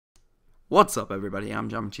What's up, everybody? I'm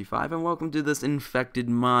MW3 and welcome to this infected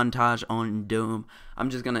montage on Dome. I'm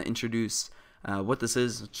just gonna introduce what this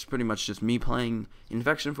is. It's pretty much just me playing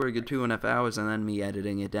Infection for a good 2.5 hours and then me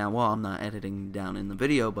editing it down. Well, I'm not editing down in the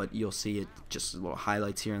video, but you'll see it, just little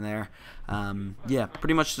highlights here and there. Yeah,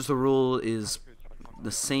 pretty much just the rule is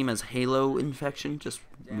the same as Halo Infection, just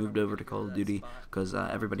moved over to Call of Duty because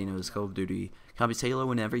everybody knows Call of Duty copies Halo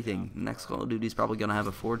and everything. Next Call of Duty is probably gonna have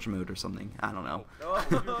a Forge mode or something. I don't know.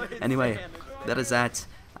 Anyway, that is that.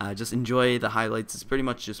 Just enjoy the highlights. It's pretty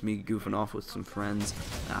much just me goofing off with some friends.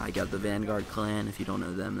 I got the Vanguard clan. If you don't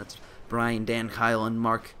know them, that's Brian, Dan, Kyle, and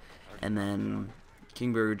Mark. And then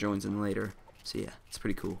Kingburger joins in later. So yeah, it's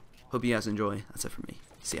pretty cool. Hope you guys enjoy. That's it for me.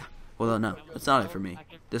 See ya. Well, no, that's not it for me.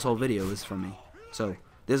 This whole video is from me. So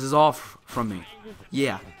this is all from me.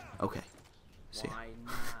 Yeah. Okay. See ya.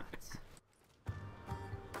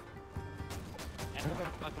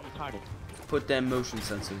 Put them motion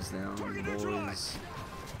sensors down, boys.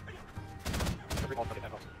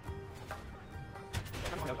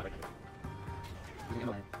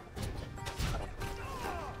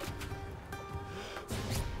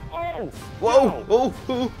 Whoa! Oh!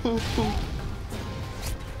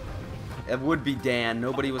 It would be Dan.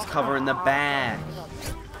 Nobody was covering the back.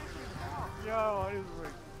 Yo, I just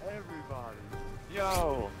like everybody.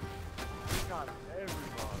 Yo, I got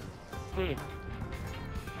everybody.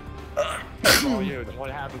 Oh, you.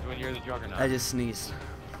 What happens when you're the juggernaut? I just sneezed.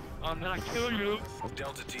 I'm not killing you.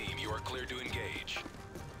 Delta team, you are clear to engage.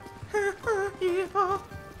 Yeah.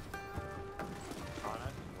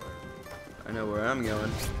 I know where I'm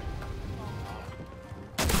going.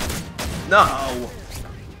 No!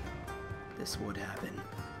 This would happen.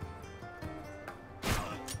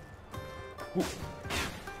 Ooh.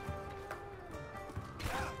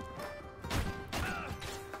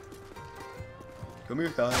 Come here,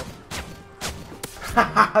 Kyle.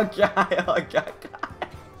 Kyle.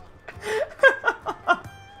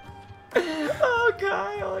 Oh,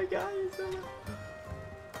 Kyle, I got you so much.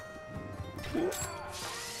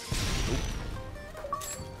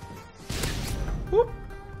 Whoop.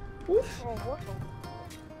 Whoop.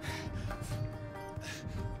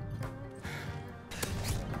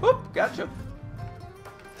 Whoop, gotcha.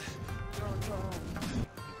 He's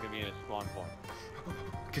gonna be in a spawn point.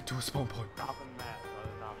 Get to a spawn point. Stop him, Matt.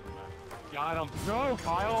 Got him. No,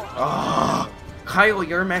 Kyle. Ah, Kyle,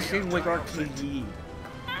 you're messing with our KD.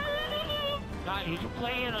 God, he's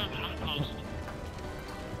playing on post.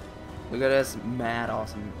 Look at this, mad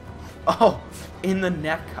awesome. Oh, in the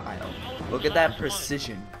neck, Kyle. Look at that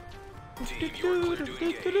precision. Team, you are clear to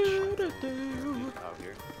engage. Out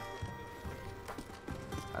here.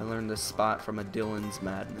 I learned this spot from a Dylan's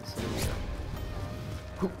Madness. Here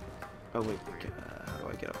we go. Oh wait, how do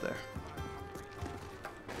I get up there?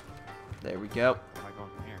 There we go. Where am I going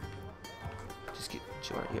from here? Just get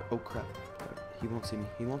chill right here. Oh crap. He won't see me.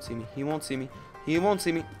 He won't see me. He won't see me. He won't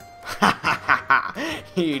see me.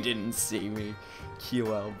 He didn't see me.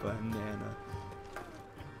 QL banana.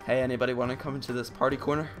 Hey, anybody want to come into this party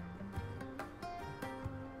corner?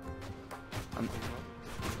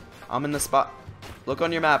 I'm in the spot. Look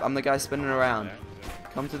on your map. I'm the guy spinning around.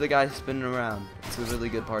 Come to the guy spinning around. It's a really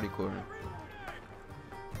good party corner.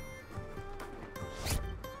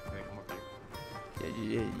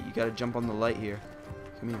 Yeah, you gotta jump on the light here.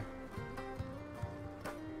 Come here.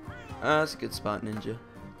 Ah, that's a good spot, Ninja.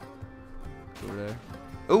 Over there.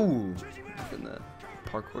 Ooh! Look at that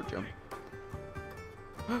parkour jump.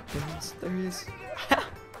 There he is. There he is.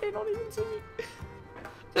 They don't even see me.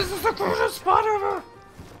 This is the coolest spot ever!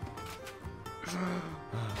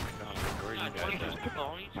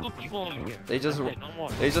 They just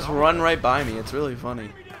run right by me. It's really funny.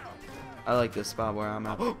 I like this spot where I'm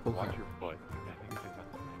at. Oh, Watch your foot.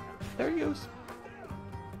 there he goes.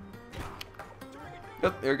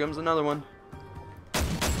 Yep, here comes another one.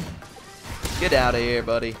 Get out of here,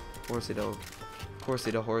 buddy. Horsey to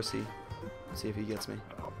horsey. Let's see if he gets me.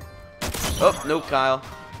 Oh, no, Kyle.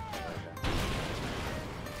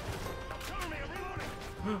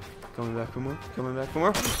 Coming back for more. Coming back for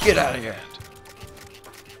more. Get out of here.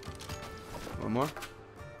 One more.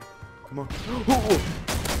 Come on.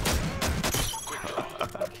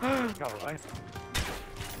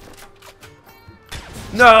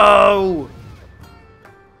 No!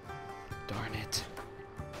 Darn it.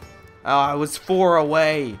 Oh, I was 4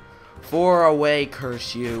 away. 4 away,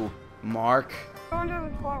 curse you, Mark. We got a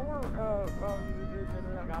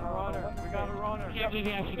runner. We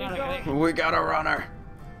got a runner.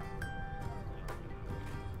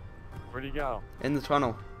 Where'd he go? In the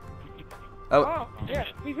tunnel. Oh. Yeah,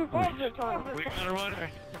 he's above the tunnel. We got a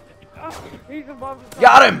runner. He's above the tunnel.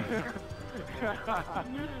 Got him!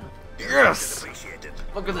 Yes!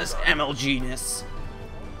 Look at this MLG-ness.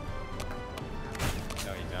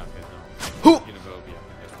 No, you don't. Who? Xenophobia.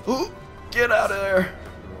 Who? Get out of there!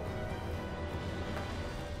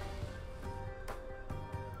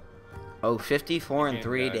 Oh, 54 and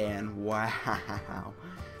 3, Dan. Wow.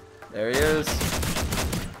 There he is.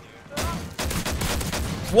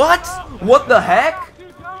 What? What the heck?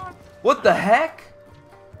 What the heck?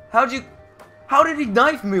 How did he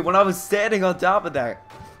knife me when I was standing on top of that?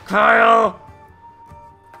 Kyle!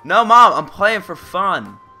 No, Mom, I'm playing for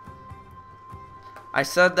fun. I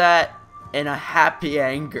said that in a happy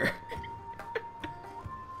anger.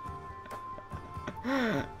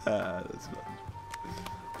 That's fun.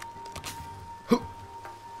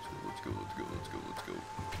 Let's go.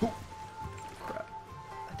 Hoo. Crap.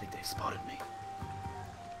 I think they spotted me.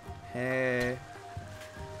 Hey.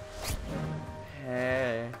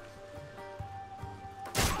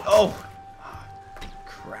 Oh!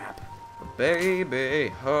 Crap. The baby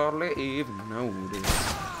hardly even noticed.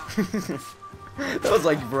 That was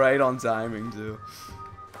like right on timing too.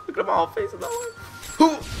 Look at them all facing that way.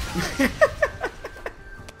 Hoo!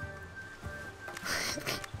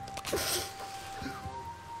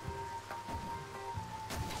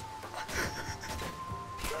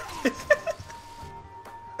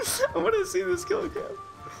 I want to see this kill cam.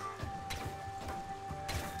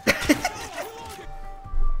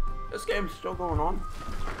 This game's still going on.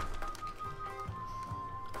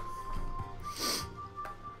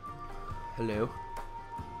 Hello?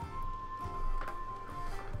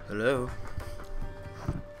 Hello?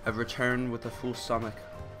 I've returned with a full stomach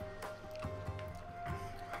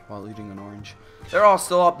while eating an orange. They're all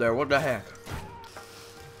still up there, what the heck?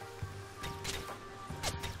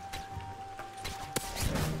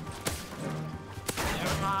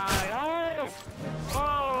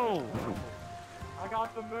 Oh! I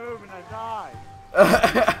got the move and I died.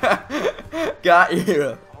 Got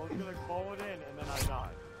you. I was gonna call it in and then I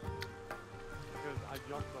died. Because I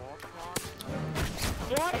jumped off.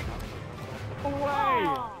 What? Away!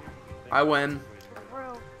 I win.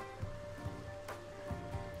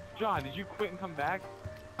 John, did you quit and come back?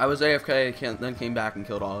 I was AFK, then came back and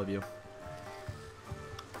killed all of you.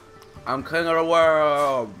 I'm king of the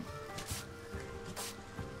world.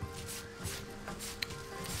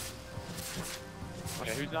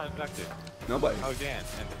 Okay, who's not infected? Nobody. Oh, Dan.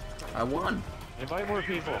 And I won. invite more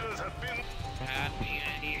people.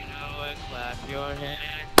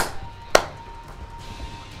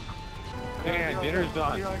 Dan, dinner's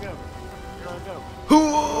done. Here I go.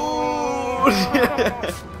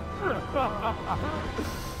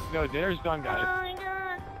 No, dinner's done, guys.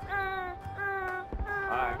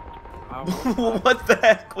 What the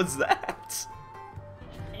heck was that?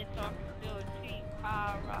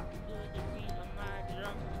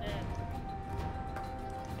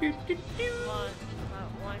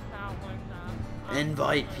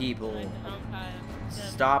 Invite people.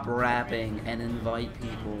 Stop rapping and invite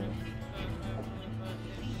people.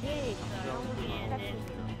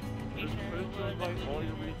 Invite all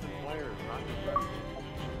your recent players, not just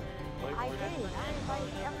I did. I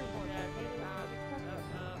invited everyone.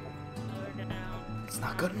 It's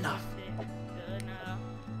not good enough.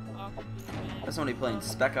 That's only playing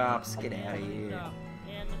Spec Ops. Get out of here.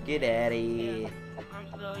 Get out of here.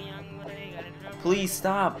 Please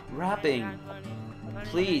stop rapping.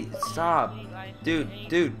 Please stop. Dude.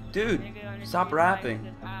 Stop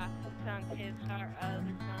rapping.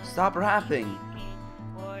 Stop rapping.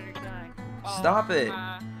 Stop it.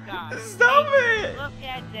 Stop it.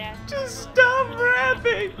 Just stop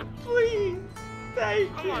rapping. Please. Thank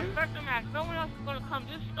you. Come on, start the map. No one else is gonna come.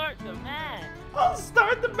 Just start the map. I'll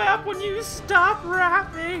start the map when you stop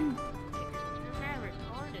rapping. You're very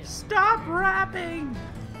retarded. Stop rapping.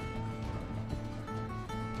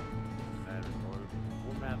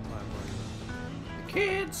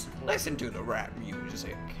 Kids, listen to the rap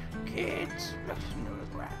music. Kids, listen to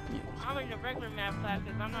the rap music. I'm in the regular math class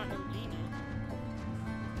because I'm not no genius.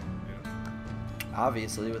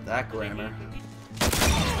 Obviously, with that grammar.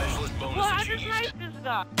 Specialist bonus Well, I just achieved. like this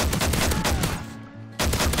guy.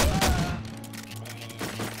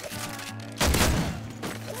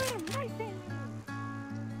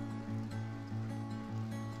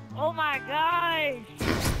 Oh my gosh!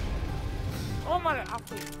 Oh my god! I'll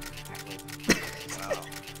quit.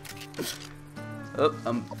 Oh,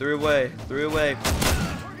 I'm 3 away. 3 away.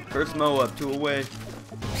 First Mo up, 2 away.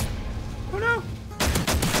 Oh no!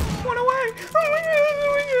 1 away! Oh my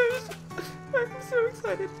gosh! I'm so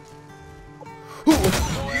excited. Ooh,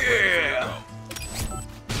 yeah!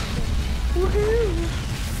 Woohoo!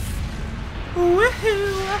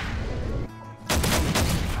 Woohoo!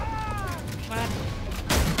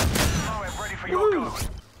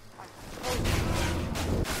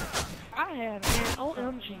 I had an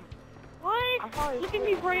OMG. What? Look at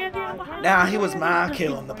me, Brandon. I'm behind Nah, you. he was my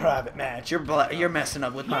kill in the private match. You're messing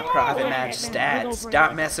up with my private match stats.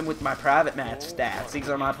 Stop messing with my private match stats. These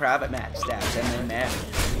are my private match stats, and they matter.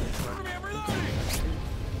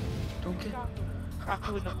 Don't get. Got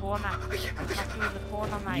you in the corner. Got you in the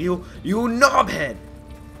corner, mate. You knobhead.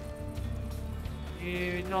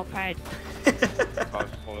 You no paid.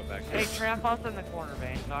 Hey, trap us in the corner,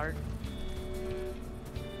 Vanguard.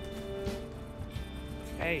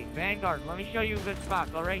 Hey, Vanguard, let me show you a good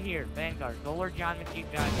spot. Go right here, Vanguard. Go where John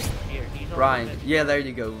McKeith got here. He's over Ryan, this. yeah, there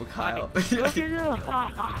you go, Kyle. Look at you.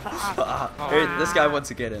 Hey, this guy wants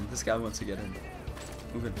to get in. This guy wants to get in.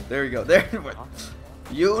 Move in. There you go. There.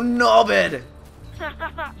 You knobhead.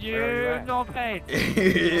 You no paid.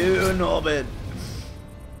 You knobhead.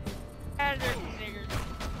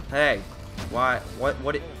 Hey, why? What?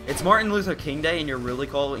 It's Martin Luther King Day, and you're really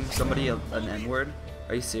calling somebody an N-word?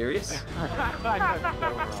 Are you serious?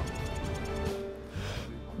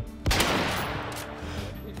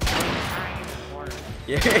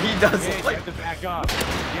 Yeah, he does look like. You have to back up.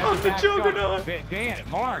 I'm the juggernaut. Dan,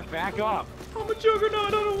 Mark, back up. I'm a juggernaut.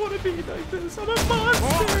 I don't want to be like this. I'm a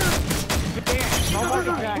monster. Dan, Mark,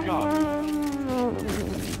 back up.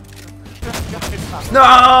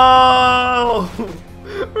 No!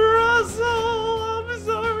 Russell! I'm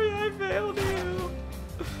sorry I failed you.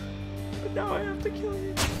 But now I have to kill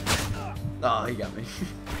you. Oh, he got me.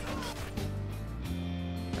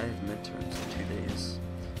 I have midterms in 2 days.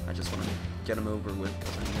 I just want to get them over with.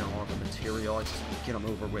 I know all the material. I just want to get them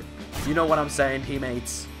over with. You know what I'm saying,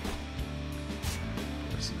 teammates?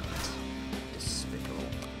 It's not despicable.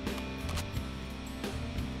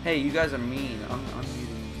 Hey, you guys are mean. I'm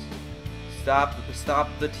muting. Stop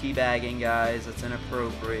the teabagging, guys. That's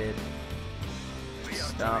inappropriate.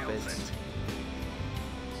 Stop it. It's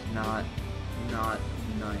not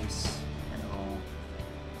nice at all.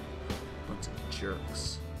 Bunch of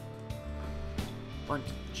jerks. Bunch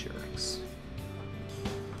of jerks.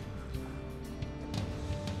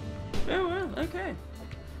 Oh well, okay.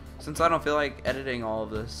 Since I don't feel like editing all of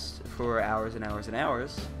this for hours and hours and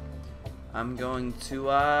hours, I'm going to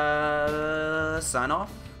sign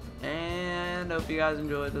off. And hope you guys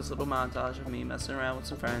enjoyed this little montage of me messing around with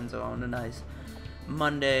some friends on a nice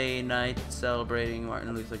Monday night celebrating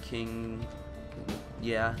Martin Luther King.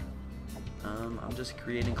 Yeah. I'm just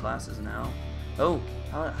creating classes now. Oh,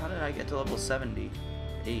 how did I get to level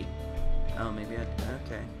 78? Oh, maybe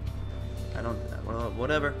okay. I don't, well,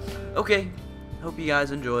 whatever. Okay. Hope you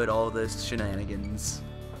guys enjoyed all this shenanigans.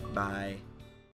 Bye.